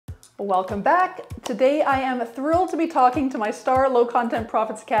Welcome back. Today I am thrilled to be talking to my star Low Content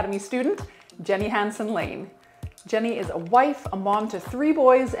Profits Academy student, Jenny Hansen Lane. Jenny is a wife, a mom to 3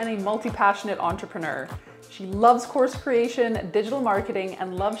 boys, and a multi-passionate entrepreneur. She loves course creation, digital marketing,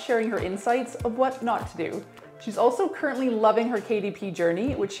 and loves sharing her insights of what not to do. She's also currently loving her KDP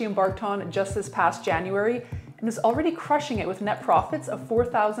journey, which she embarked on just this past January, and is already crushing it with net profits of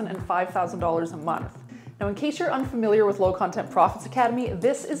 $4,000 and $5,000 a month. Now, in case you're unfamiliar with Low Content Profits Academy,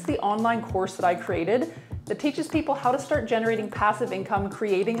 this is the online course that I created that teaches people how to start generating passive income,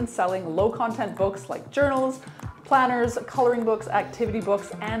 creating and selling low content books like journals, planners, coloring books, activity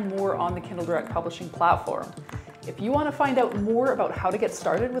books, and more on the Kindle Direct Publishing Platform. If you want to find out more about how to get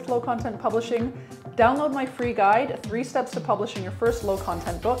started with low content publishing, download my free guide, 3 Steps to Publishing Your First Low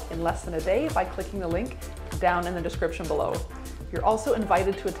Content Book in Less Than a Day by clicking the link down in the description below. You're also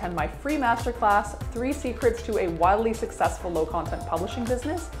invited to attend my free masterclass, 3 Secrets to a Wildly Successful Low Content Publishing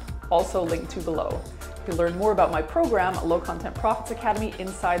Business, also linked to below. You'll learn more about my program, Low Content Profits Academy,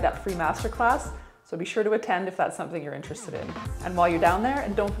 inside that free masterclass, so be sure to attend if that's something you're interested in. And while you're down there,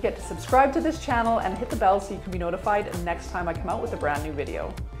 and don't forget to subscribe to this channel and hit the bell so you can be notified next time I come out with a brand new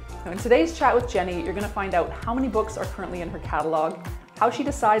video. Now, in today's chat with Jenny, you're going to find out how many books are currently in her catalog, how she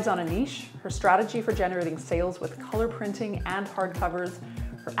decides on a niche, her strategy for generating sales with color printing and hardcovers,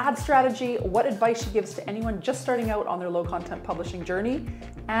 her ad strategy, what advice she gives to anyone just starting out on their low content publishing journey,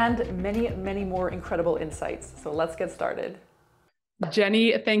 and many, many more incredible insights. So let's get started.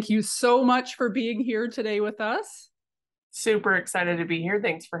 Jenny, thank you so much for being here today with us. Super excited to be here.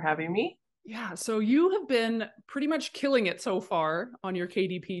 Thanks for having me. Yeah, so you have been pretty much killing it so far on your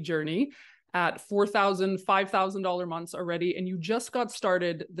KDP journey at $4,000, $5,000 months already, and you just got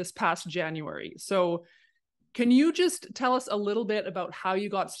started this past January. So can you just tell us a little bit about how you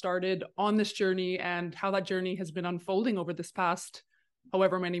got started on this journey and how that journey has been unfolding over this past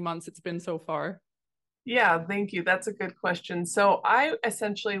however many months it's been so far? Yeah, thank you. That's a good question. So I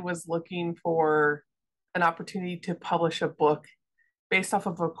essentially was looking for an opportunity to publish a book based off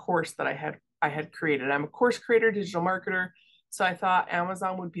of a course that I had created. I'm a course creator, digital marketer. So I thought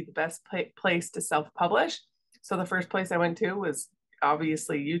Amazon would be the best place to self-publish. So the first place I went to was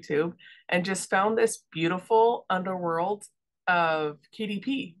obviously YouTube, and just found this beautiful underworld of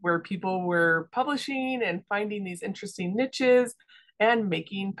KDP where people were publishing and finding these interesting niches and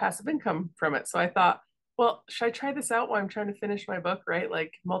making passive income from it. So I thought, well, should I try this out while I'm trying to finish my book, right?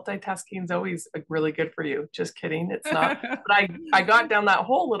 Like multitasking is always really good for you. Just kidding, it's not. But I got down that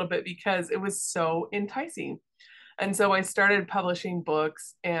hole a little bit because it was so enticing. And so I started publishing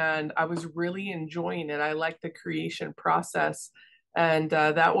books and I was really enjoying it. I liked the creation process. And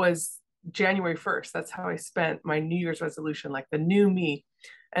that was January 1st. That's how I spent my New Year's resolution, like the new me.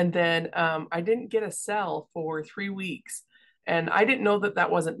 And then I didn't get a sell for 3 weeks. And I didn't know that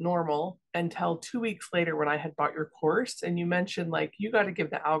that wasn't normal until 2 weeks later when I had bought your course. And you mentioned like, you got to give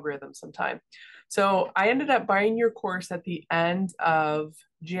the algorithm some time. So I ended up buying your course at the end of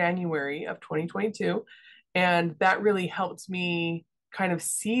January of 2022. And that really helped me kind of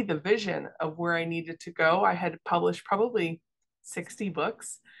see the vision of where I needed to go. I had published probably 60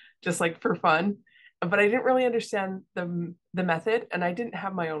 books just like for fun, but I didn't really understand the method, and I didn't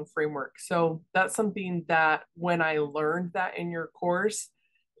have my own framework. So that's something that when I learned that in your course,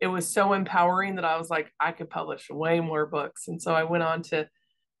 it was so empowering that I was like, I could publish way more books. And so I went on to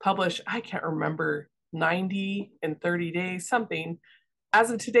publish, I can't remember, 90 in 30 days, something. As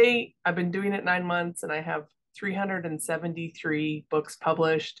of today, I've been doing it 9 months and I have 373 books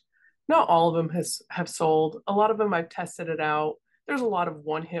published. Not all of them have sold. A lot of them I've tested it out. There's a lot of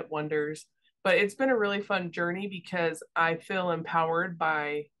one-hit wonders, but it's been a really fun journey because I feel empowered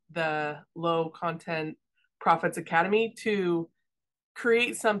by the Low Content Profits Academy to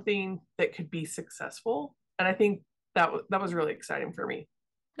create something that could be successful. And I think that was really exciting for me.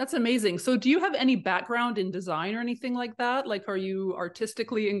 That's amazing. So do you have any background in design or anything like that? Like, are you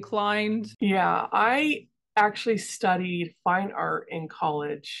artistically inclined? Yeah, I actually studied fine art in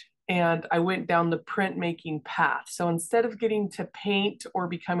college and I went down the printmaking path. So instead of getting to paint or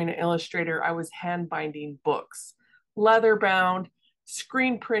becoming an illustrator, I was hand binding books, leather bound,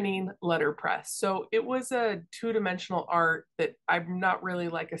 screen printing, letterpress. So it was a 2-dimensional art that I'm not really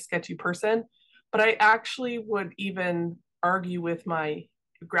like a sketchy person, but I actually would even argue with my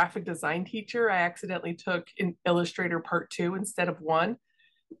graphic design teacher. I accidentally took an Illustrator Part 2 instead of 1.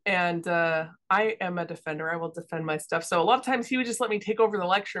 And I am a defender. I will defend my stuff. So a lot of times he would just let me take over the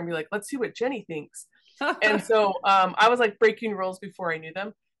lecture and be like, let's see what Jenny thinks. And so I was like breaking rules before I knew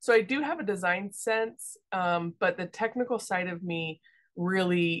them. So I do have a design sense, but the technical side of me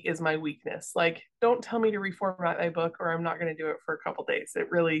really is my weakness. Like, don't tell me to reformat my book or I'm not going to do it for a couple days. It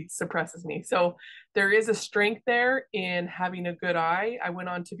really suppresses me. So there is a strength there in having a good eye. I went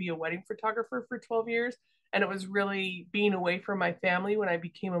on to be a wedding photographer for 12 years, and it was really being away from my family when I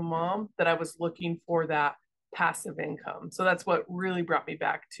became a mom that I was looking for that passive income. So that's what really brought me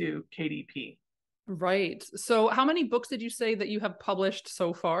back to KDP. Right. So how many books did you say that you have published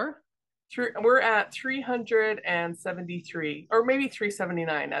so far? We're at 373 or maybe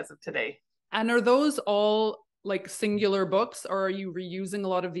 379 as of today. And are those all like singular books, or are you reusing a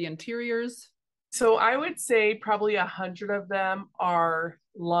lot of the interiors? So I would say probably 100 of them are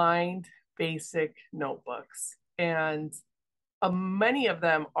lined basic notebooks. And many of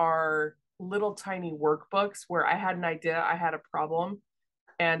them are little tiny workbooks where I had an idea, I had a problem,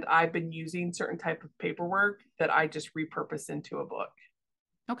 and I've been using certain type of paperwork that I just repurpose into a book.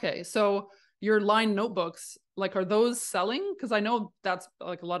 Okay, so your line notebooks, like, are those selling? Because I know that's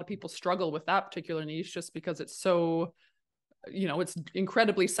like a lot of people struggle with that particular niche just because it's so, it's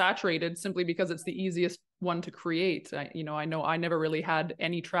incredibly saturated simply because it's the easiest one to create. I know I never really had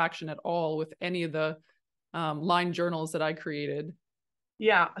any traction at all with any of the line journals that I created.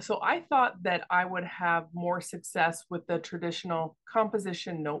 Yeah, so I thought that I would have more success with the traditional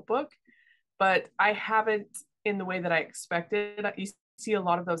composition notebook, but I haven't in the way that I expected. You see a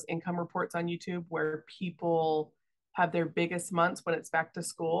lot of those income reports on YouTube where people have their biggest months when it's back to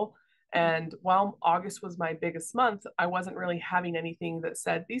school. And while August was my biggest month, I wasn't really having anything that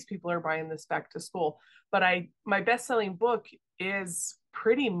said these people are buying this back to school. But my best-selling book is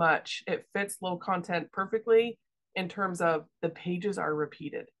pretty much, it fits low content perfectly in terms of the pages are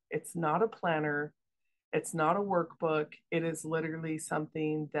repeated. It's not a planner. It's not a workbook. It is literally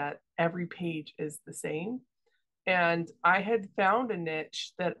something that every page is the same. And I had found a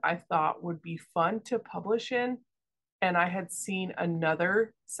niche that I thought would be fun to publish in. And I had seen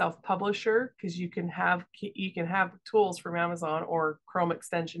another self-publisher, because you can have tools from Amazon or Chrome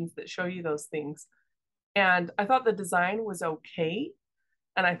extensions that show you those things. And I thought the design was okay.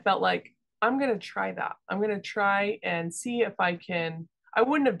 And I felt like I'm going to try that. I'm going to try and see if I can. I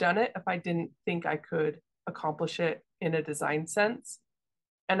wouldn't have done it if I didn't think I could accomplish it in a design sense.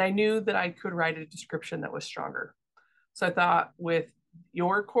 And I knew that I could write a description that was stronger. So I thought, with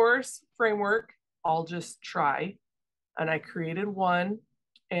your course framework, I'll just try. And I created one,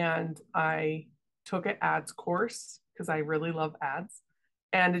 and I took an ads course because I really love ads,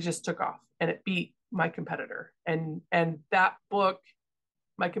 and it just took off and it beat my competitor. And that book,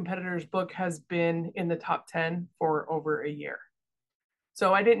 my competitor's book, has been in the top 10 for over a year.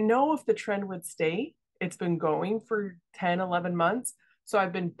 So I didn't know if the trend would stay. It's been going for 10, 11 months. So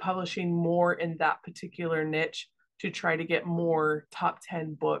I've been publishing more in that particular niche to try to get more top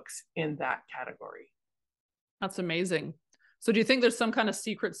 10 books in that category. That's amazing. So do you think there's some kind of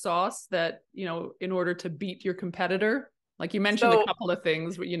secret sauce that, in order to beat your competitor? Like you mentioned a couple of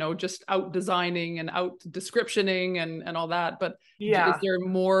things, just out designing and out descriptioning and all that. But yeah, is there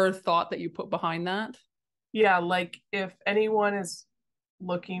more thought that you put behind that? Yeah, like if anyone is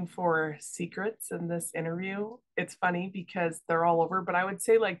looking for secrets in this interview, it's funny because they're all over, but I would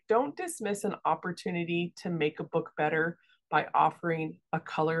say, like, don't dismiss an opportunity to make a book better by offering a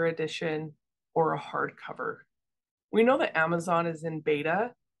color edition or a hardcover. We know that Amazon is in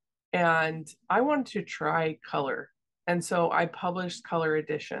beta, and I wanted to try color. And so I published color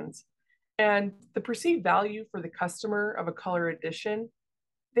editions. And the perceived value for the customer of a color edition,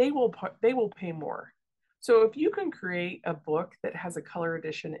 they will pay more. So if you can create a book that has a color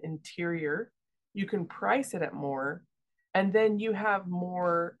edition interior, you can price it at more, and then you have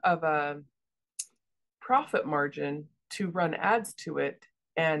more of a profit margin to run ads to it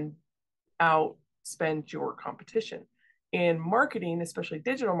and outspend your competition. In marketing, especially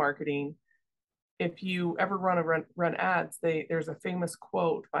digital marketing, if you ever run ads, there's a famous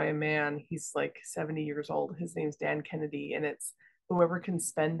quote by a man. He's like 70 years old. His name's Dan Kennedy, and it's, whoever can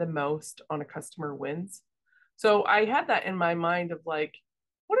spend the most on a customer wins. So I had that in my mind of like,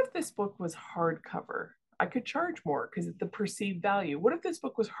 what if this book was hardcover? I could charge more because of the perceived value. What if this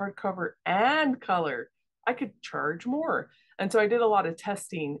book was hardcover and color? I could charge more. And so I did a lot of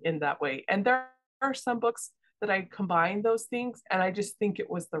testing in that way. And there are some books that I combine those things, and I just think it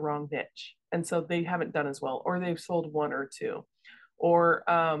was the wrong niche. And so they haven't done as well, or they've sold one or two. Or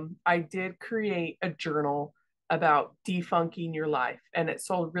I did create a journal about defunking your life, and it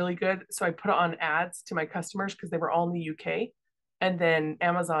sold really good. So I put it on ads to my customers because they were all in the UK. And then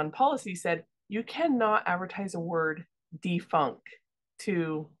Amazon policy said, you cannot advertise a word defunk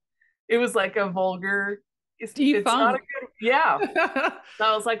to, it was like a vulgar, it's not a good, yeah. So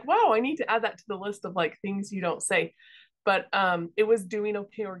I was like, wow, I need to add that to the list of like things you don't say. but it was doing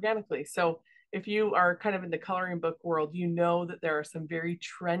okay organically. So if you are kind of in the coloring book world, you know that there are some very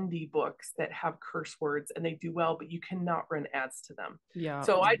trendy books that have curse words and they do well, but you cannot run ads to them. Yeah.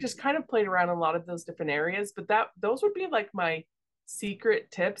 So I just kind of played around a lot of those different areas, but those would be like my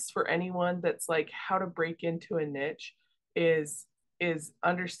secret tips for anyone that's like how to break into a niche is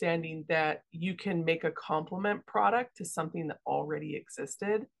understanding that you can make a complement product to something that already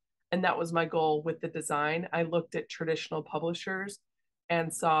existed. And that was my goal with the design. I looked at traditional publishers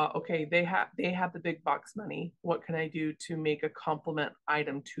and saw, okay, they have the big box money. What can I do to make a complement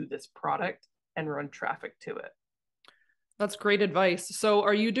item to this product and run traffic to it? That's great advice. So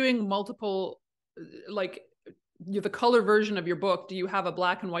are you doing multiple, like the color version of your book? Do you have a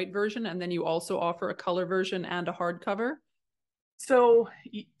black and white version and then you also offer a color version and a hardcover? So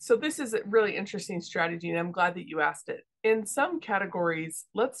this is a really interesting strategy, and I'm glad that you asked it. In some categories,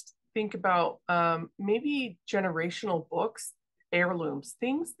 let's think about maybe generational books, heirlooms,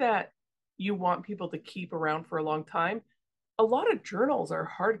 things that you want people to keep around for a long time. A lot of journals are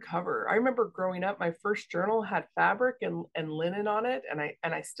hardcover. I remember growing up, my first journal had fabric and linen on it,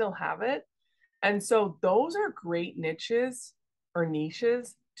 and I still have it. And so those are great niches or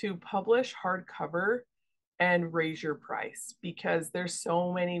niches to publish hardcover and raise your price because there's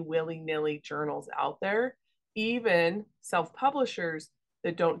so many willy-nilly journals out there, even self-publishers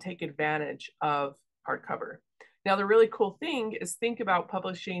that don't take advantage of hardcover. Now, the really cool thing is think about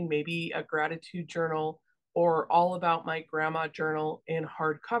publishing maybe a gratitude journal or all about my grandma journal in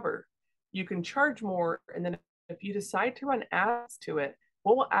hardcover. You can charge more, and then if you decide to run ads to it,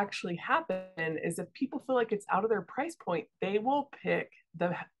 what will actually happen is if people feel like it's out of their price point, they will pick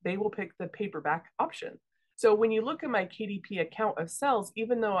the paperback option. So when you look at my KDP account of sales,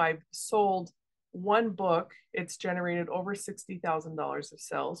 even though I've sold one book, it's generated over $60,000 of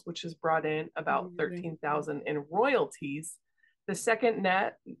sales, which has brought in about $13,000 in royalties. The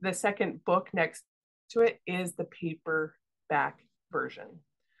second book next to it is the paperback version.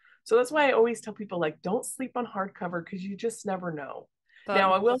 So that's why I always tell people, like, don't sleep on hardcover because you just never know.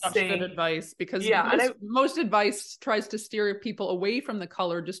 Now, I will say good advice because yeah, most advice tries to steer people away from the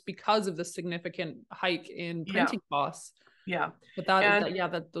color just because of the significant hike in printing costs. Yeah. But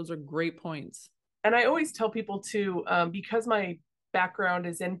those are great points. And I always tell people to, because my background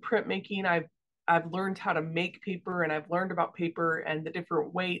is in printmaking, I've learned how to make paper and I've learned about paper and the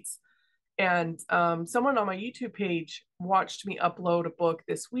different weights. And someone on my YouTube page watched me upload a book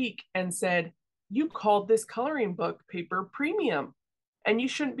this week and said, "You called this coloring book paper premium. And you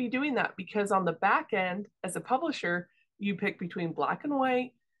shouldn't be doing that because on the back end, as a publisher, you pick between black and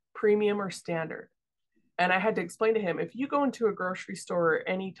white, premium, or standard." And I had to explain to him, if you go into a grocery store or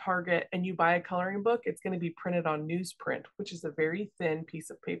any Target and you buy a coloring book, it's going to be printed on newsprint, which is a very thin piece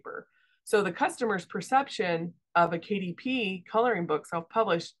of paper. So the customer's perception of a KDP coloring book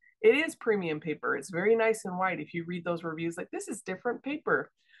self-published, it is premium paper. It's very nice and white. If you read those reviews, like, this is different paper.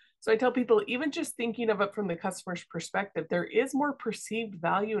 So I tell people, even just thinking of it from the customer's perspective, there is more perceived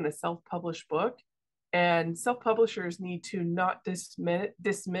value in a self-published book. And self-publishers need to not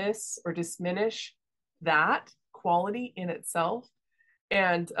dismiss or diminish that quality in itself.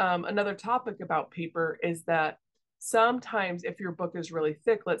 And another topic about paper is that sometimes if your book is really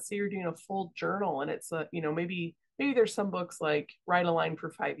thick, let's say you're doing a full journal and it's maybe there's some books like Write a Line for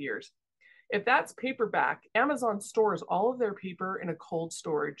 5 years. If that's paperback, Amazon stores all of their paper in a cold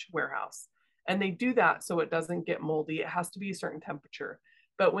storage warehouse. And they do that so it doesn't get moldy. It has to be a certain temperature.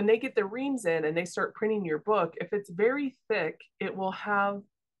 But when they get the reams in and they start printing your book, if it's very thick, it will have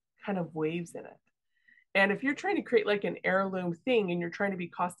kind of waves in it. And if you're trying to create like an heirloom thing and you're trying to be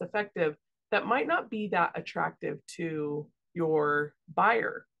cost effective, that might not be that attractive to your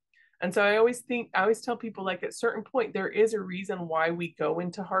buyer. And so I always tell people, like, at a certain point, there is a reason why we go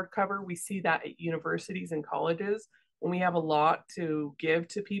into hardcover. We see that at universities and colleges when we have a lot to give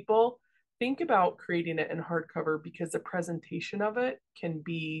to people. Think about creating it in hardcover because the presentation of it can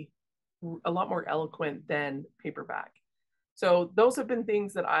be a lot more eloquent than paperback. So those have been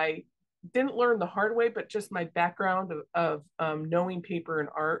things that I didn't learn the hard way, but just my background of knowing paper and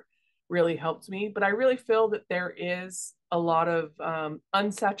art really helped me. But I really feel that there is a lot of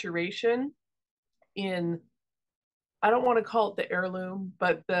unsaturation in, I don't want to call it the heirloom,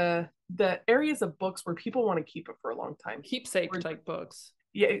 but the areas of books where people want to keep it for a long time. Keepsake type books.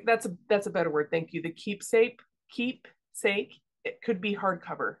 Yeah, that's a better word. Thank you. The keepsake, it could be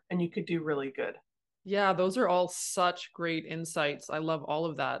hardcover and you could do really good. Yeah, those are all such great insights. I love all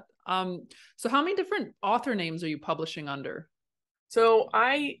of that. So how many different author names are you publishing under? So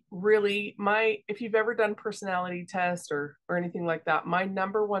if you've ever done personality tests or anything like that, my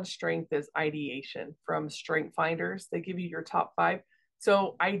number one strength is ideation from Strength Finders. They give you your top 5.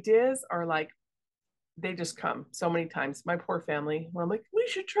 So ideas are like, they just come so many times. My poor family, where I'm like, we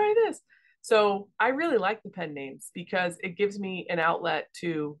should try this. So I really like the pen names because it gives me an outlet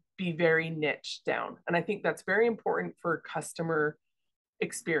to be very niche down. And I think that's very important for customer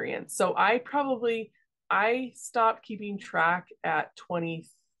experience. So I stopped keeping track at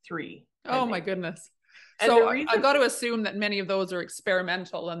 23 Oh my goodness. and the So I reason got to assume that many of those are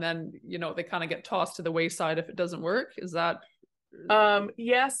experimental and then, they kind of get tossed to the wayside if it doesn't work. Is that?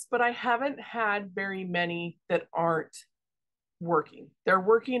 Yes, but I haven't had very many that aren't working. They're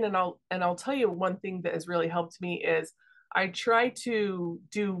working, and I'll tell you one thing that has really helped me is I try to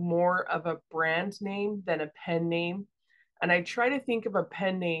do more of a brand name than a pen name. And I try to think of a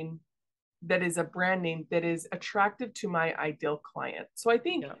pen name that is a brand name that is attractive to my ideal client. So I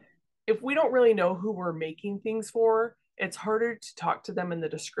think if we don't really know who we're making things for, it's harder to talk to them in the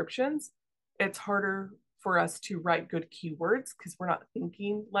descriptions. It's harder for us to write good keywords because we're not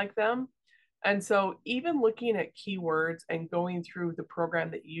thinking like them. And so even looking at keywords and going through the program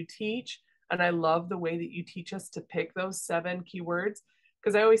that you teach, and I love the way that you teach us to pick those 7 keywords,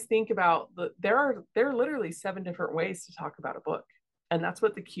 because I always think about there are literally 7 different ways to talk about a book, and that's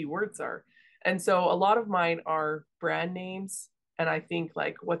what the keywords are. And so a lot of mine are brand names, and I think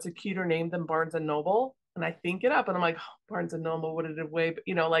like, what's a cuter name than Barnes and Noble? And I think it up, and I'm like, oh, Barnes and Noble, what did it weigh?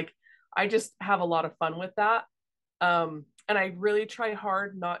 But like I just have a lot of fun with that. And I really try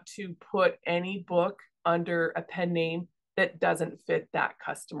hard not to put any book under a pen name that doesn't fit that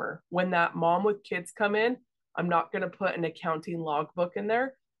customer. When that mom with kids come in, I'm not going to put an accounting logbook in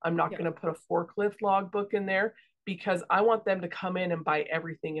there. I'm not going to put a forklift logbook in there because I want them to come in and buy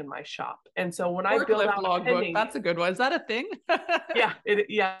everything in my shop. And so when I build out logbook, name, that's a good one. Is that a thing? it is.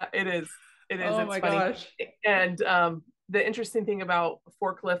 It is. Oh it's my funny. Gosh. And the interesting thing about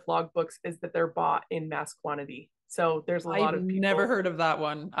forklift logbooks is that they're bought in mass quantity. So there's a lot of people. Never heard of that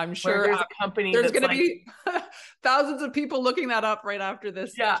one. I'm sure there's a company there's going to be thousands of people looking that up right after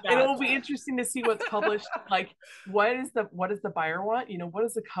this. Yeah, chat. And it will be interesting to see what's published. Like, what does the buyer want? What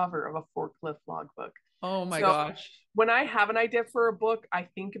is the cover of a forklift logbook? Oh my gosh. When I have an idea for a book, I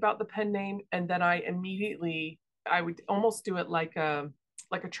think about the pen name, and then I would almost do it like a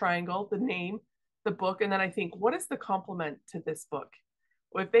triangle, the name, the book, and then I think, what is the complement to this book?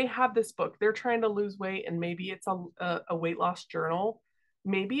 Well, if they have this book, they're trying to lose weight, and maybe it's a weight loss journal.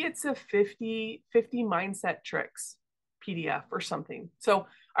 Maybe it's a 50 mindset tricks PDF or something. So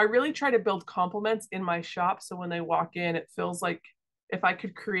I really try to build compliments in my shop. So when they walk in, it feels like if I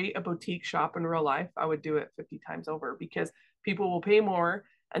could create a boutique shop in real life, I would do it 50 times over because people will pay more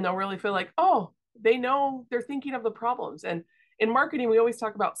and they'll really feel like, oh, they know, they're thinking of the problems. And in marketing, we always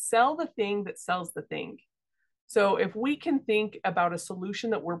talk about sell the thing that sells the thing. So if we can think about a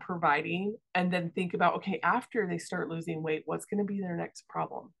solution that we're providing and then think about, okay, after they start losing weight, what's going to be their next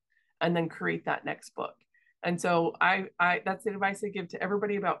problem? And then create that next book. And so I that's the advice I give to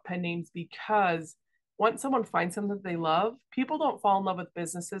everybody about pen names, because once someone finds something that they love, people don't fall in love with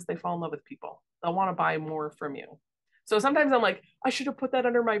businesses, they fall in love with people. They'll want to buy more from you. So sometimes I'm like, I should have put that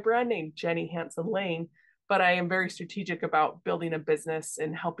under my brand name, Jenny Hansen Lane. But I am very strategic about building a business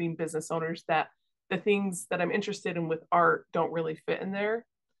and helping business owners that the things that I'm interested in with art don't really fit in there.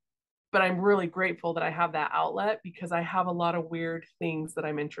 But I'm really grateful that I have that outlet because I have a lot of weird things that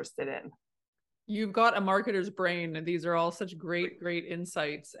I'm interested in. You've got a marketer's brain, and these are all such great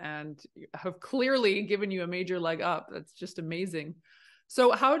insights and have clearly given you a major leg up. That's just amazing.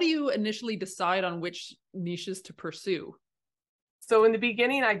 So how do you initially decide on which niches to pursue? So in the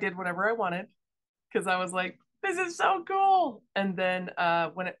beginning, I did whatever I wanted because I was like, this is so cool. And then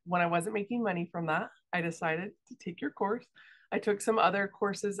when I wasn't making money from that, I decided to take your course. I took some other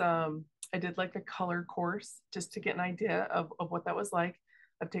courses. I did like a color course just to get an idea of what that was like.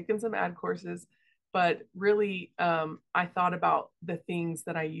 I've taken some ad courses, but really I thought about the things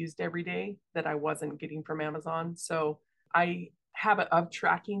that I used every day that I wasn't getting from Amazon. So I habit of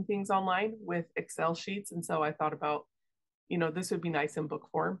tracking things online with Excel sheets. And so I thought about, this would be nice in book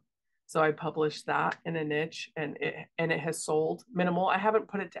form. So I published that in a niche, and it has sold minimal. I haven't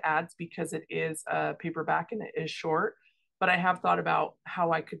put it to ads because it is a paperback and it is short, but I have thought about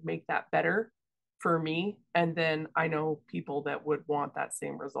how I could make that better for me. And then I know people that would want that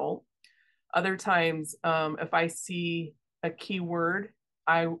same result. Other times, if I see a keyword,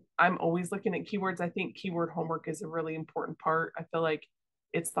 I'm always looking at keywords. I think keyword homework is a really important part. I feel like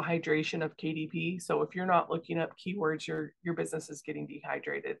it's the hydration of KDP. So if you're not looking up keywords, your business is getting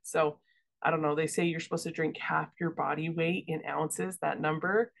dehydrated. So I don't know, they say you're supposed to drink half your body weight in ounces, that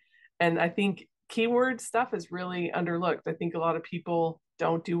number. And I think keyword stuff is really underlooked. I think a lot of people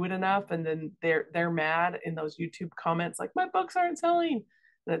don't do it enough, and then they're mad in those YouTube comments like my books aren't selling.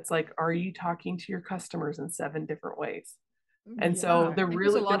 And it's like, are you talking to your customers in 7 different ways? And so Yeah, they're I think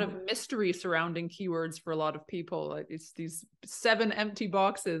there's a really lot of mystery surrounding keywords for a lot of people. Like it's these 7 empty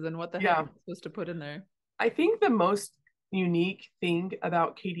boxes, and what the heck yeah. am I supposed to put in there? I think the most unique thing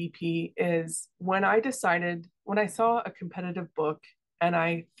about KDP is when I saw a competitive book and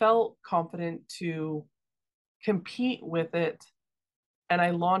I felt confident to compete with it and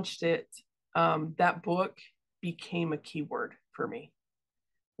I launched it, that book became a keyword for me,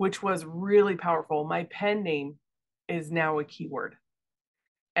 which was really powerful. My pen name is now a keyword.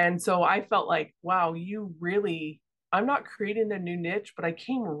 And so I felt like, wow, I'm not creating a new niche, but I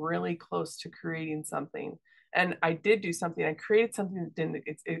came really close to creating something. And I did do something. I created something that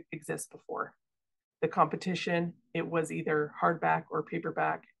didn't exist before. The competition, it was either hardback or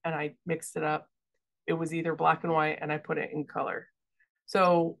paperback, and I mixed it up. It was either black and white, and I put it in color.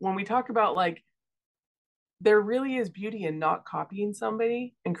 So when we talk about like, there really is beauty in not copying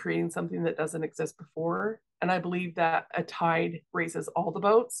somebody and creating something that doesn't exist before. And I believe that a tide raises all the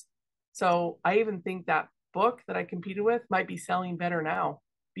boats. So I even think that book that I competed with might be selling better now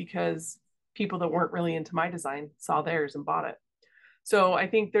because people that weren't really into my design saw theirs and bought it. So I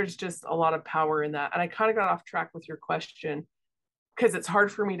think there's just a lot of power in that. And I kind of got off track with your question because it's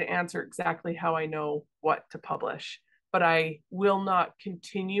hard for me to answer exactly how I know what to publish. But I will not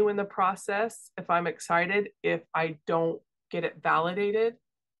continue in the process if I'm excited if I don't get it validated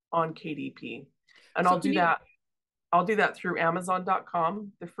on KDP. And So I'll can do you that. I'll do that through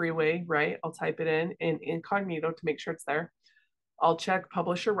Amazon.com, the free way, right? I'll type it in incognito to make sure it's there. I'll check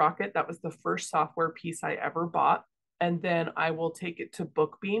Publisher Rocket. That was the first software piece I ever bought. And then I will take it to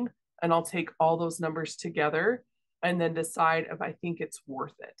Bookbeam and I'll take all those numbers together and then decide if I think it's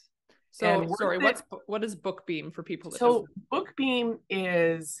worth it. So And sorry, worth it. what is Bookbeam for people that don't So know? Bookbeam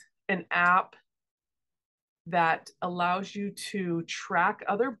is an app that allows you to track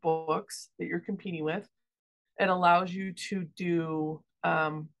other books that you're competing with. It allows you to do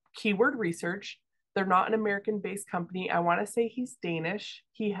keyword research. They're not an American based company. I want to say he's Danish.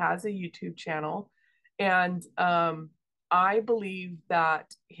 He has a YouTube channel. And I believe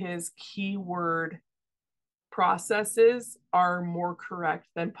that his keyword processes are more correct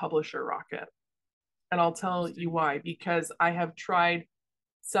than Publisher Rocket. And I'll tell you why, because I have tried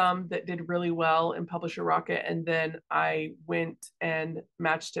some that did really well in Publisher Rocket, and then I went and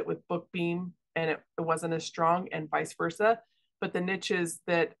matched it with Bookbeam, and it wasn't as strong, and vice versa. But the niches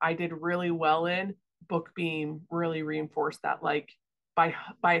that I did really well in, Bookbeam really reinforced that, like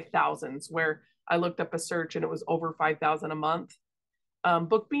by thousands. Where I looked up a search and it was over 5,000 a month.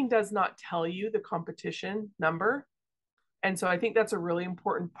 Bookbeam does not tell you the competition number, and so I think that's a really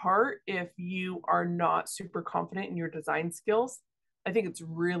important part if you are not super confident in your design skills. I think it's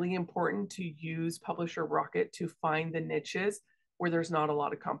really important to use Publisher Rocket to find the niches where there's not a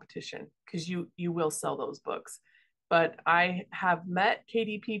lot of competition because you will sell those books. But I have met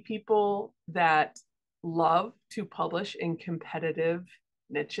KDP people that love to publish in competitive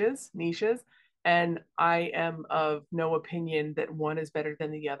niches, and I am of no opinion that one is better than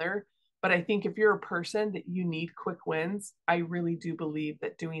the other. But I think if you're a person that you need quick wins, I really do believe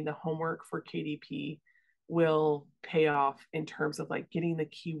that doing the homework for KDP will pay off in terms of like getting the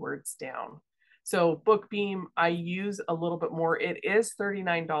keywords down. So Bookbeam, I use a little bit more. It is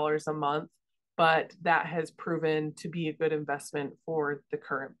 $39 a month, but that has proven to be a good investment for the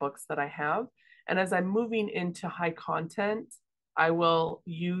current books that I have. And as I'm moving into high content, I will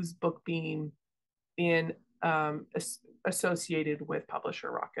use Bookbeam in associated with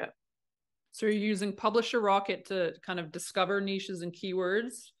Publisher Rocket. So you're using Publisher Rocket to kind of discover niches and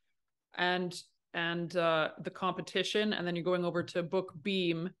keywords and the competition, and then you're going over to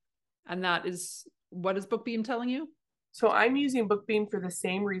Bookbeam, and that is what is Bookbeam telling you? So I'm using Bookbeam for the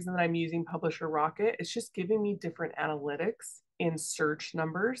same reason that I'm using Publisher Rocket. It's just giving me different analytics in search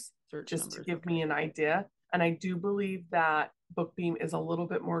numbers, just to give me an idea. And I do believe that Bookbeam is a little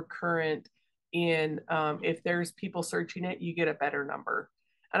bit more current in if there's people searching it, you get a better number.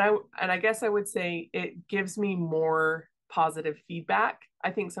 And I guess I would say it gives me more positive feedback.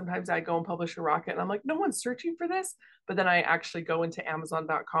 I think sometimes I go and publish a rocket and I'm like, no one's searching for this. But then I actually go into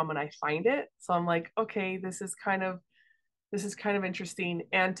Amazon.com and I find it. So I'm like, okay, this is kind of interesting.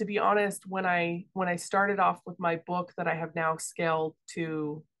 And to be honest, when I started off with my book that I have now scaled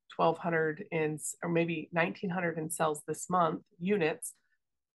to 1,200 in or maybe 1,900 in sales this month units,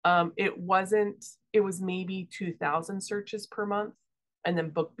 it was maybe 2,000 searches per month. and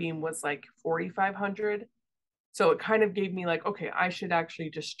then Bookbeam was like 4,500. So it kind of gave me like, okay, I should actually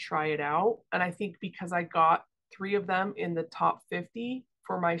just try it out. And I think because I got 3 of them in the top 50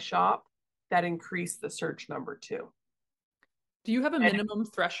 for my shop, that increased the search number too. Do you have a And minimum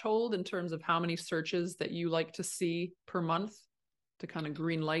threshold in terms of how many searches that you like to see per month to kind of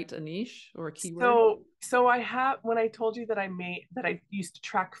green light a niche or a keyword? so I have, when I told you that I used to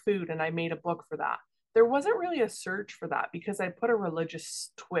track food and I made a book for that, there wasn't really a search for that because I put a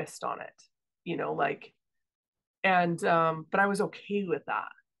religious twist on it, like, and but I was okay with that.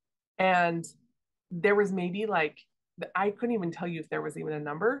 And there was maybe like, I couldn't even tell you if there was even a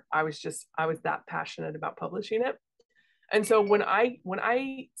number. I was that passionate about publishing it. And so when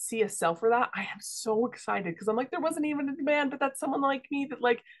I see a sell for that, I am so excited because I'm like, there wasn't even a demand, but that's someone like me that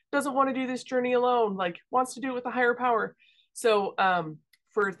like doesn't want to do this journey alone, like wants to do it with a higher power. So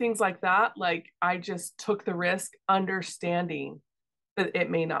for things like that, like I just took the risk, understanding that it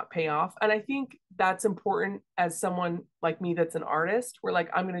may not pay off. And I think that's important as someone like me that's an artist, where like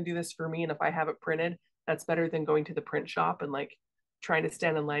I'm going to do this for me. And if I have it printed, that's better than going to the print shop and like trying to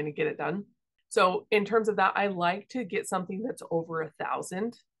stand in line and get it done. So in terms of that, I like to get something that's over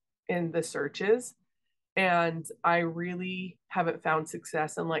 1,000 in the searches. And I really haven't found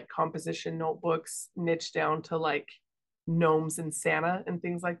success in like composition notebooks niche down to like gnomes and Santa and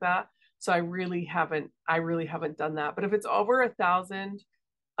things like that. So I really haven't done that. But if it's over 1,000,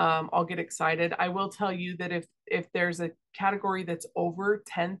 I'll get excited. I will tell you that if there's a category that's over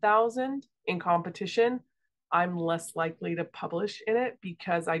 10,000 in competition, I'm less likely to publish in it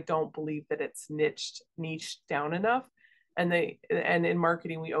because I don't believe that it's niched down enough. And in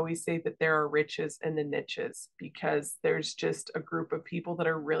marketing, we always say that there are riches in the niches because there's just a group of people that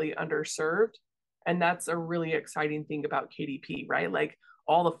are really underserved. And that's a really exciting thing about KDP, right? Like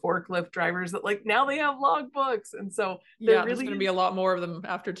all the forklift drivers that like now they have logbooks. And so Yeah, there's going to be a lot more of them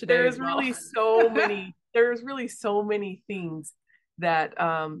after today as well. There's really so many things that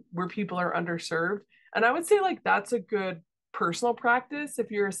where people are underserved. And I would say like that's a good personal practice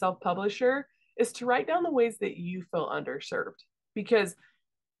if you're a self-publisher, is to write down the ways that you feel underserved, because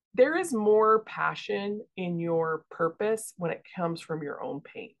there is more passion in your purpose when it comes from your own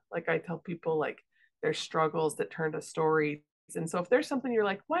pain. Like I tell people, like there's struggles that turn to stories. And so if there's something you're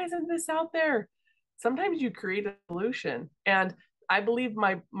like, why isn't this out there? Sometimes you create a solution. And I believe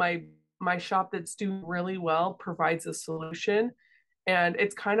my shop that's doing really well provides a solution. And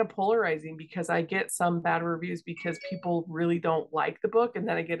it's kind of polarizing because I get some bad reviews because people really don't like the book. And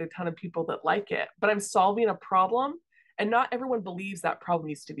then I get a ton of people that like it. But I'm solving a problem, and not everyone believes that problem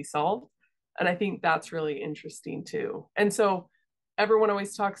needs to be solved. And I think that's really interesting too. And so everyone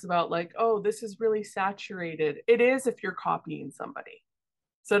always talks about like, oh, this is really saturated. It is if you're copying somebody.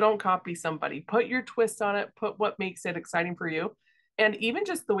 So don't copy somebody. Put your twist on it, put what makes it exciting for you. And even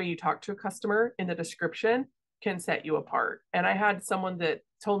just the way you talk to a customer in the description can set you apart. And I had someone that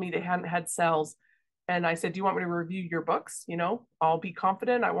told me they hadn't had sales. And I said, do you want me to review your books? I'll be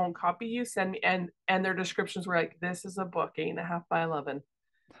confident. I won't copy you. Send me. And their descriptions were like, this is a book, 8.5 by 11.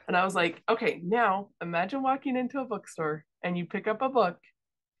 And I was like, okay, now imagine walking into a bookstore and you pick up a book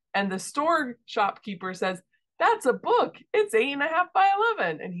and the store shopkeeper says, that's a book. It's 8.5 by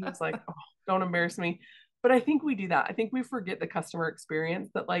 11. And he was like, oh, don't embarrass me. But I think we do that. I think we forget the customer experience,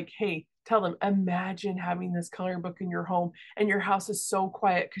 that like, hey, tell them, imagine having this coloring book in your home and your house is so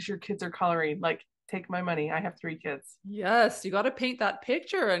quiet because your kids are coloring. Like, take my money. I have 3 kids. Yes, you got to paint that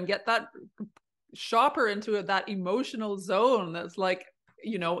picture and get that shopper into that emotional zone that's like,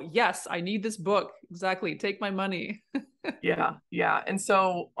 yes, I need this book. Exactly. Take my money. Yeah. And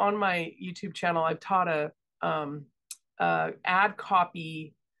so on my YouTube channel, I've taught ad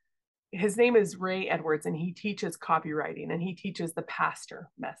copy. His name is Ray Edwards, and he teaches copywriting, and he teaches the PASTOR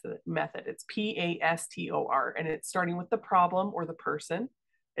method. It's PASTOR, and it's starting with the problem or the person.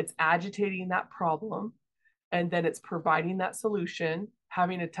 It's agitating that problem, and then it's providing that solution,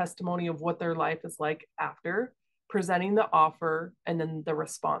 having a testimony of what their life is like after, presenting the offer, and then the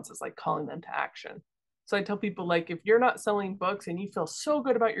response is like calling them to action. So I tell people, like, if you're not selling books and you feel so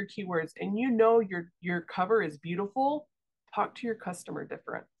good about your keywords and your cover is beautiful, talk to your customer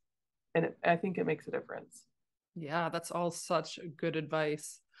different. And I think it makes a difference. Yeah, that's all such good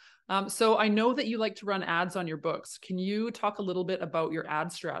advice. So I know that you like to run ads on your books. Can you talk a little bit about your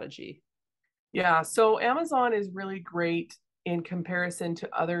ad strategy? Yeah, so Amazon is really great in comparison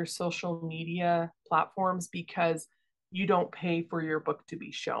to other social media platforms because you don't pay for your book to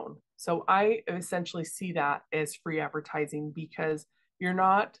be shown. So I essentially see that as free advertising because you're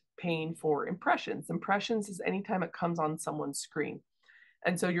not paying for impressions. Impressions is anytime it comes on someone's screen.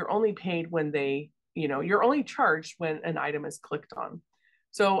 And so you're only paid when you're only charged when an item is clicked on.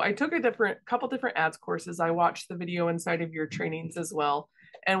 So I took a couple different ads courses. I watched the video inside of your trainings as well.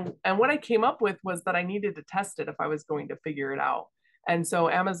 And what I came up with was that I needed to test it if I was going to figure it out. And so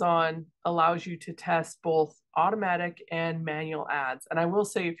Amazon allows you to test both automatic and manual ads. And I will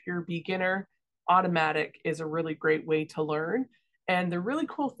say, if you're a beginner, automatic is a really great way to learn. And the really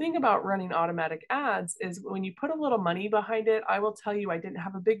cool thing about running automatic ads is when you put a little money behind it. I will tell you, I didn't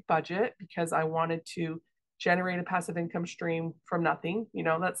have a big budget because I wanted to generate a passive income stream from nothing. You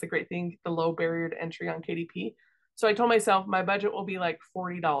know, that's the great thing, the low barrier to entry on KDP. So I told myself my budget will be like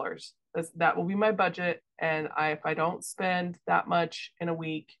 $40. That will be my budget. And if I don't spend that much in a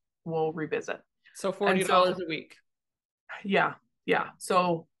week, we'll revisit. So $40 a week. Yeah. Yeah.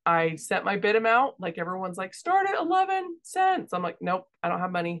 So I set my bid amount. Like everyone's like, start at 11 cents. I'm like, nope, I don't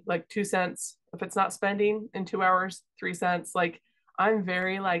have money. Like 2 cents. If it's not spending in 2 hours, 3 cents. Like I'm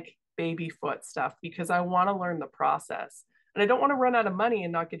very like baby foot stuff because I want to learn the process. And I don't want to run out of money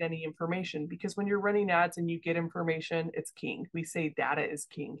and not get any information, because when you're running ads and you get information, it's king. We say data is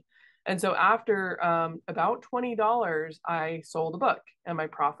king. And so after about $20, I sold a book and my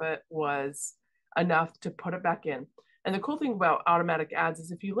profit was enough to put it back in. And the cool thing about automatic ads is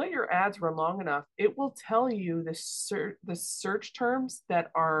if you let your ads run long enough, it will tell you the search terms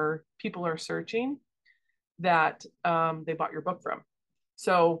that people are searching that they bought your book from.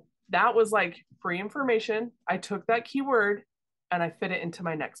 So that was like free information. I took that keyword and I fit it into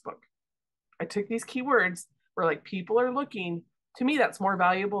my next book. I took these keywords where like people are looking. To me, that's more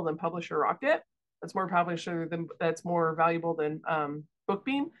valuable than Publisher Rocket. That's more valuable than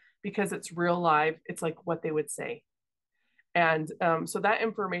BookBeam, because it's real live. It's like what they would say. And so that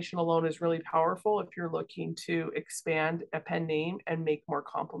information alone is really powerful if you're looking to expand a pen name and make more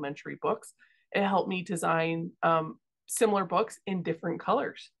complementary books. It helped me design similar books in different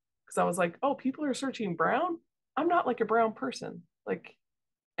colors, because I was like, oh, people are searching brown. I'm not like a brown person. Like,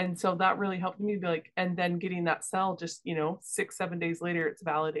 and so that really helped me be like, and then getting that sell just, 6-7 days later, it's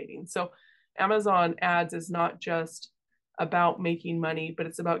validating. So Amazon ads is not just about making money, but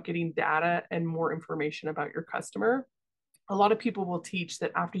it's about getting data and more information about your customer. A lot of people will teach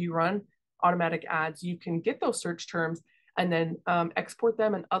that after you run automatic ads, you can get those search terms and then export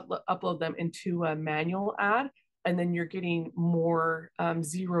them and upload them into a manual ad. And then you're getting more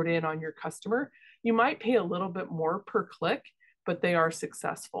zeroed in on your customer. You might pay a little bit more per click, but they are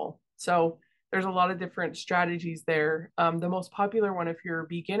successful. So there's a lot of different strategies there. The most popular one, if you're a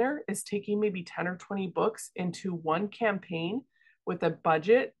beginner, is taking maybe 10 or 20 books into one campaign with a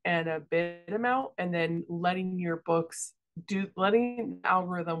budget and a bid amount, and then letting the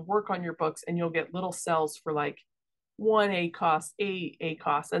algorithm work on your books, and you'll get little cells for like 1 ACOS, 8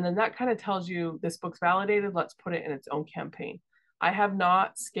 ACOS. And then that kind of tells you this book's validated. Let's put it in its own campaign. I have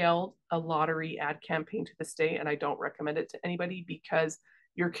not scaled a lottery ad campaign to this day, and I don't recommend it to anybody because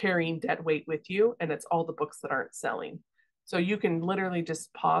you're carrying dead weight with you, and it's all the books that aren't selling. So you can literally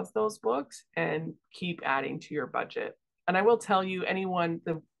just pause those books and keep adding to your budget. And I will tell you,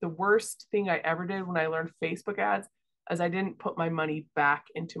 the worst thing I ever did when I learned Facebook ads is I didn't put my money back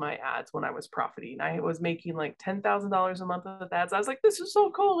into my ads when I was profiting. I was making like $10,000 a month with ads. I was like, this is so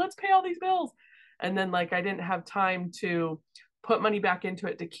cool. Let's pay all these bills. And then like I didn't have time to put money back into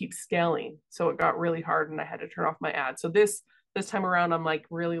it to keep scaling. So it got really hard and I had to turn off my ads. So this time around, I'm like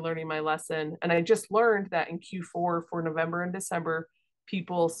really learning my lesson. And I just learned that in Q4 for November and December,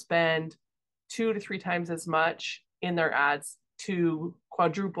 people spend 2 to 3 times as much in their ads to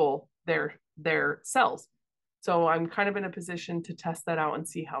quadruple their sales. So I'm kind of in a position to test that out and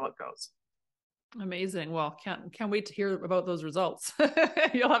see how it goes. Amazing. Well, can't wait to hear about those results.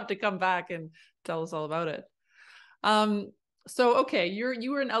 You'll have to come back and tell us all about it. So, okay,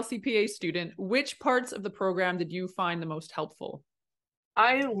 you were an LCPA student. Which parts of the program did you find the most helpful?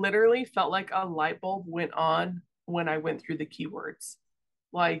 I literally felt like a light bulb went on when I went through the keywords.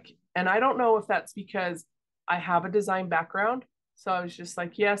 And I don't know if that's because I have a design background. So I was just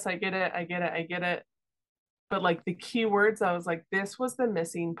like, yes, I get it. But like the keywords, I was like, this was the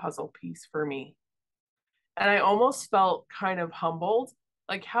missing puzzle piece for me. And I almost felt kind of humbled.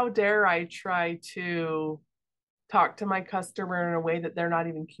 Like, how dare I try to talk to my customer in a way that they're not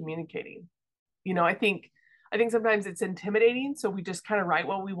even communicating? I think sometimes it's intimidating. So we just kind of write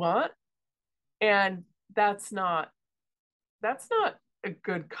what we want. And that's not a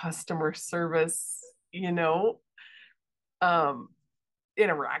good customer service,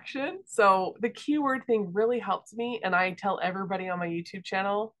 interaction. So the keyword thing really helped me. And I tell everybody on my YouTube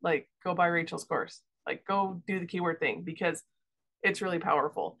channel, like, go buy Rachel's course, like go do the keyword thing, because it's really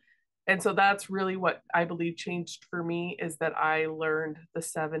powerful. And so that's really what I believe changed for me, is that I learned the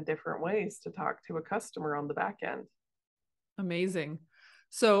 7 different ways to talk to a customer on the back end. Amazing.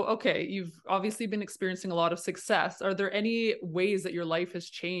 So, okay, you've obviously been experiencing a lot of success. Are there any ways that your life has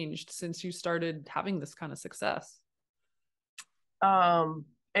changed since you started having this kind of success?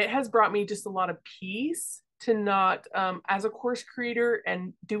 It has brought me just a lot of peace to not, as a course creator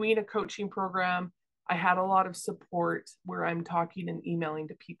and doing a coaching program, I had a lot of support where I'm talking and emailing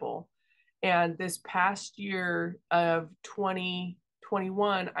to people. And this past year of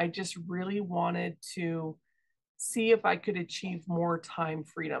 2021, I just really wanted to see if I could achieve more time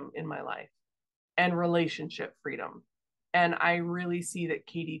freedom in my life and relationship freedom. And I really see that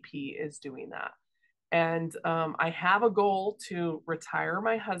KDP is doing that. And I have a goal to retire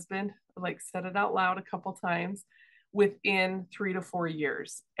my husband, like said it out loud a couple times, within 3 to 4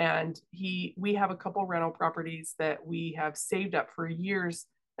 years. And we have a couple rental properties that we have saved up for years.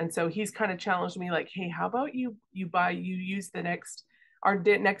 And so he's kind of challenged me like, hey, how about you use the next, our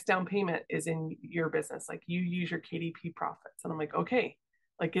next down payment is in your business. Like you use your KDP profits. And I'm like, okay,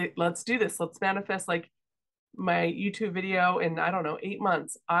 let's do this. Let's manifest like my YouTube video in, I don't know, 8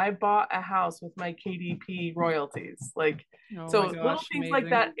 months. I bought a house with my KDP royalties. Like, Oh so my little gosh, things like amazing.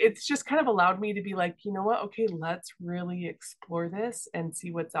 that, it's just kind of allowed me to be like, you know what? Okay, let's really explore this and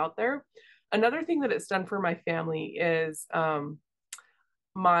see what's out there. Another thing that it's done for my family is when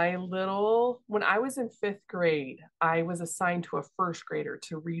I was in 5th grade, I was assigned to a first grader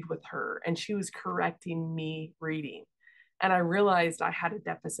to read with her, and she was correcting me reading. And I realized I had a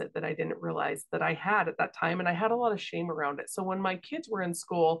deficit that I didn't realize that I had at that time. And I had a lot of shame around it. So when my kids were in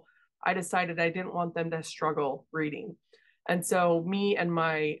school, I decided I didn't want them to struggle reading. And so me and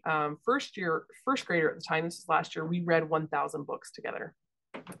my first grader at the time, this was last year, we read 1,000 books together.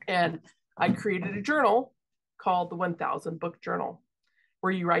 And I created a journal called the 1,000 Book Journal,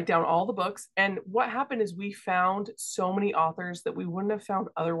 where you write down all the books. And what happened is we found so many authors that we wouldn't have found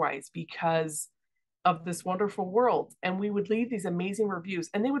otherwise because of this wonderful world. And we would leave these amazing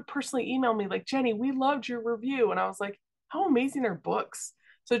reviews, and they would personally email me like, Jenny, we loved your review. And I was like, how amazing are books?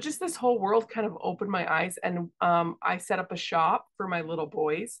 So just this whole world kind of opened my eyes. And I set up a shop for my little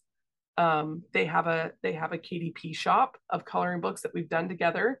boys. They have a KDP shop of coloring books that we've done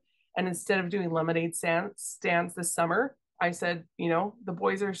together. And instead of doing lemonade stands this summer, I said, the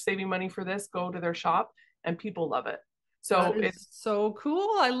boys are saving money for this, go to their shop, and people love it. So That is so cool.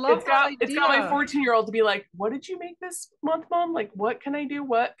 I love that it's got my idea. 14-year-old to be like, what did you make this month, mom? Like, what can I do?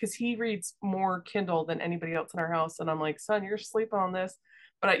 What? Because he reads more Kindle than anybody else in our house. And I'm like, son, you're sleeping on this.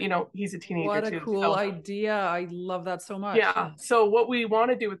 But he's a teenager What a too. cool So idea. I love that so much. yeah. So what we want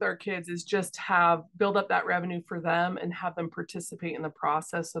to do with our kids is just build up that revenue for them and have them participate in the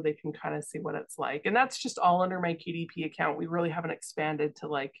process so they can kind of see what it's like. And that's just all under my KDP account. We really haven't expanded to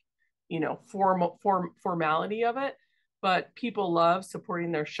like, formality of it, but people love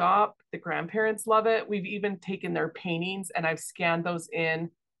supporting their shop. The grandparents love it. We've even taken their paintings and I've scanned those in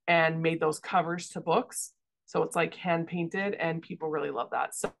and made those covers to books. So it's like hand painted, and people really love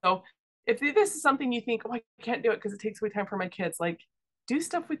that. So if this is something you think, oh, I can't do it because it takes away time for my kids, like do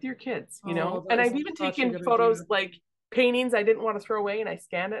stuff with your kids, Oh, that And is I've even such a taken good idea. photos, like paintings I didn't want to throw away, and I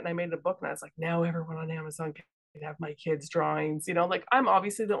scanned it and I made it a book. And I was like, now everyone on Amazon can have my kids' drawings, like I'm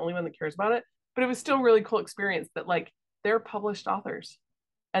obviously the only one that cares about it, but it was still a really cool experience that like they're published authors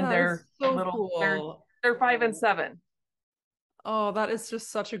and That they're is so little, cool. they're 5 and 7. Oh, that is just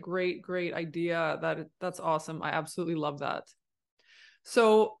such a great, great idea. That's awesome. I absolutely love that.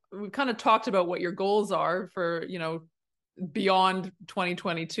 So we've kind of talked about what your goals are for, beyond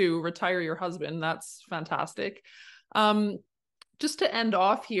 2022, retire your husband. That's fantastic. Just to end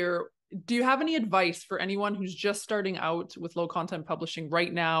off here, do you have any advice for anyone who's just starting out with low content publishing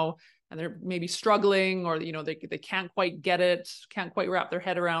right now, and they're maybe struggling, or they can't quite get it, can't quite wrap their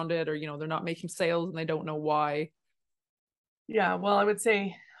head around it, or they're not making sales and they don't know why? Yeah, well, I would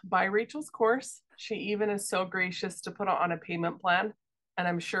say buy Rachel's course. She even is so gracious to put it on a payment plan. And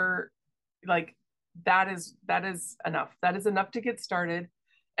I'm sure like that is enough. That is enough to get started.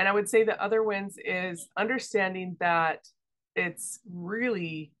 And I would say the other wins is understanding that it's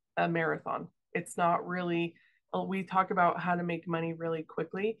really a marathon. It's not really, we talk about how to make money really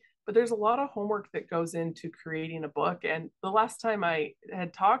quickly, but there's a lot of homework that goes into creating a book. And the last time I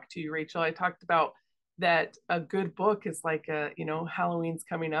had talked to you, Rachel, I talked about that a good book is like Halloween's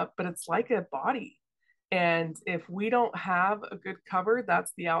coming up, but it's like a body. And if we don't have a good cover,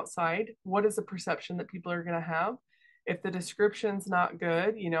 that's the outside. What is the perception that people are going to have? If the description's not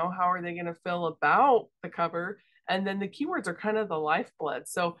good, how are they going to feel about the cover? And then the keywords are kind of the lifeblood.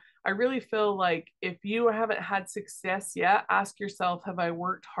 So I really feel like if you haven't had success yet, ask yourself, have I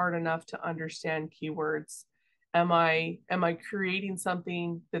worked hard enough to understand keywords? Am I creating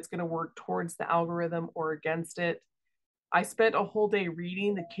something that's going to work towards the algorithm or against it? I spent a whole day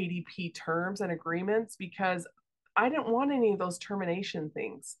reading the KDP terms and agreements because I didn't want any of those termination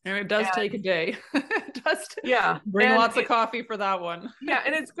things. And it does take a day. It does bring lots of coffee for that one. Yeah,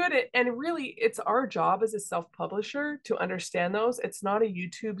 and it's good. And really, it's our job as a self-publisher to understand those. It's not a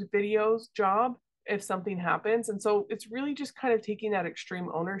YouTube video's job if something happens. And so it's really just kind of taking that extreme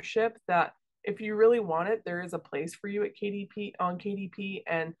ownership that if you really want it, there is a place for you at KDP on KDP,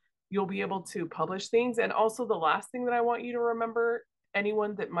 and you'll be able to publish things. And also the last thing that I want you to remember,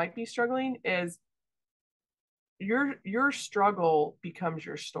 anyone that might be struggling, is your struggle becomes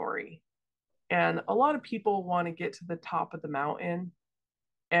your story. And a lot of people want to get to the top of the mountain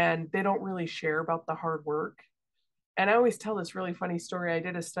and they don't really share about the hard work. And I always tell this really funny story. I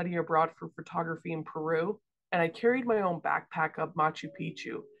did a study abroad for photography in Peru, and I carried my own backpack of Machu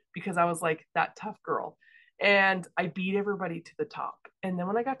Picchu because I was like that tough girl. And I beat everybody to the top. And then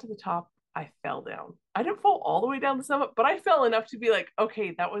when I got to the top, I fell down. I didn't fall all the way down the summit, but I fell enough to be like,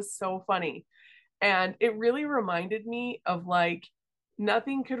 okay, that was so funny. And it really reminded me of like,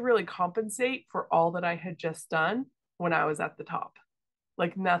 nothing could really compensate for all that I had just done when I was at the top.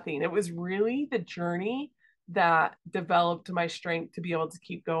 Like nothing. It was really the journey that developed my strength to be able to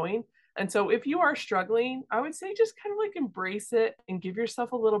keep going. And so if you are struggling, I would say just kind of like embrace it and give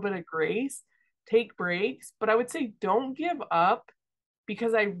yourself a little bit of grace, take breaks. But I would say don't give up,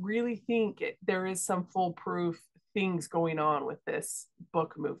 because I really think there is some foolproof things going on with this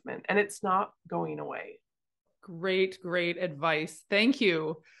book movement, and it's not going away. Great advice. Thank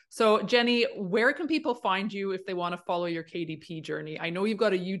you. So Jenny, where can people find you if they want to follow your KDP journey? I know you've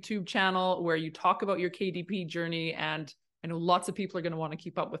got a YouTube channel where you talk about your KDP journey, and I know lots of people are going to want to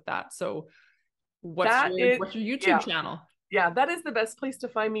keep up with that. So what's your YouTube channel? Yeah, that is the best place to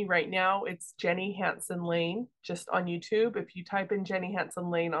find me right now. It's Jenny Hansen Lane, just on YouTube. If you type in Jenny Hansen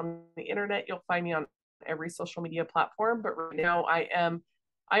Lane on the internet, you'll find me on every social media platform. But right now I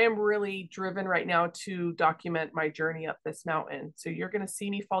am really driven right now to document my journey up this mountain. So you're going to see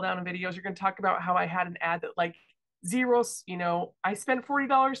me fall down in videos. You're going to talk about how I had an ad that like zeros, I spent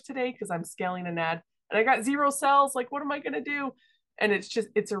 $40 today because I'm scaling an ad and I got 0 sales. Like, what am I going to do? And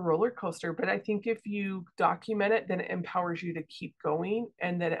it's a roller coaster. But I think if you document it, then it empowers you to keep going.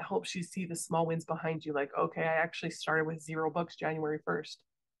 And then it helps you see the small wins behind you. Like, okay, I actually started with 0 books January 1st,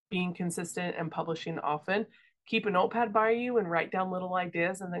 being consistent and publishing often. Keep a notepad by you and write down little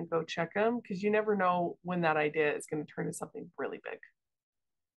ideas and then go check them, because you never know when that idea is going to turn into something really big.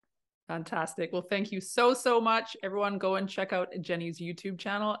 Fantastic. Well, thank you so much. Everyone go and check out Jenny's YouTube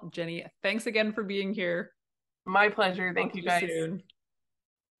channel. Jenny, thanks again for being here. My pleasure. Thank you guys. Soon.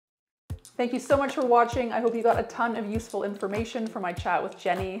 Thank you so much for watching. I hope you got a ton of useful information from my chat with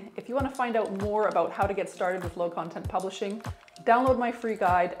Jenny. If you want to find out more about how to get started with low content publishing, download my free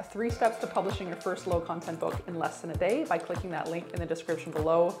guide, 3 Steps to Publishing Your First Low Content Book in Less Than a Day, by clicking that link in the description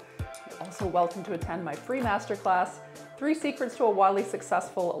below. You're also welcome to attend my free masterclass, 3 Secrets to a Wildly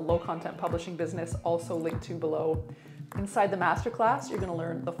Successful Low Content Publishing Business, also linked to below. Inside the masterclass, you're going to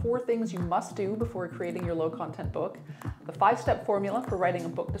learn the 4 things you must do before creating your low content book, the 5-step formula for writing a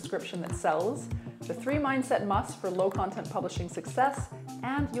book description that sells, the 3 mindset musts for low content publishing success,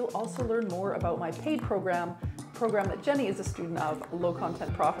 and you'll also learn more about my paid program that Jenny is a student of, Low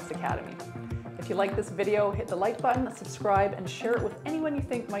Content Profits Academy. If you like this video, hit the like button, subscribe, and share it with anyone you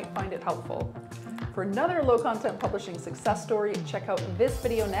think might find it helpful. For another low content publishing success story, check out this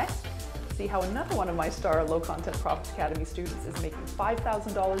video next. See how another one of my star Low Content Profits Academy students is making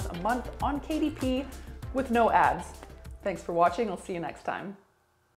 $5,000 a month on KDP with no ads. Thanks for watching. I'll see you next time.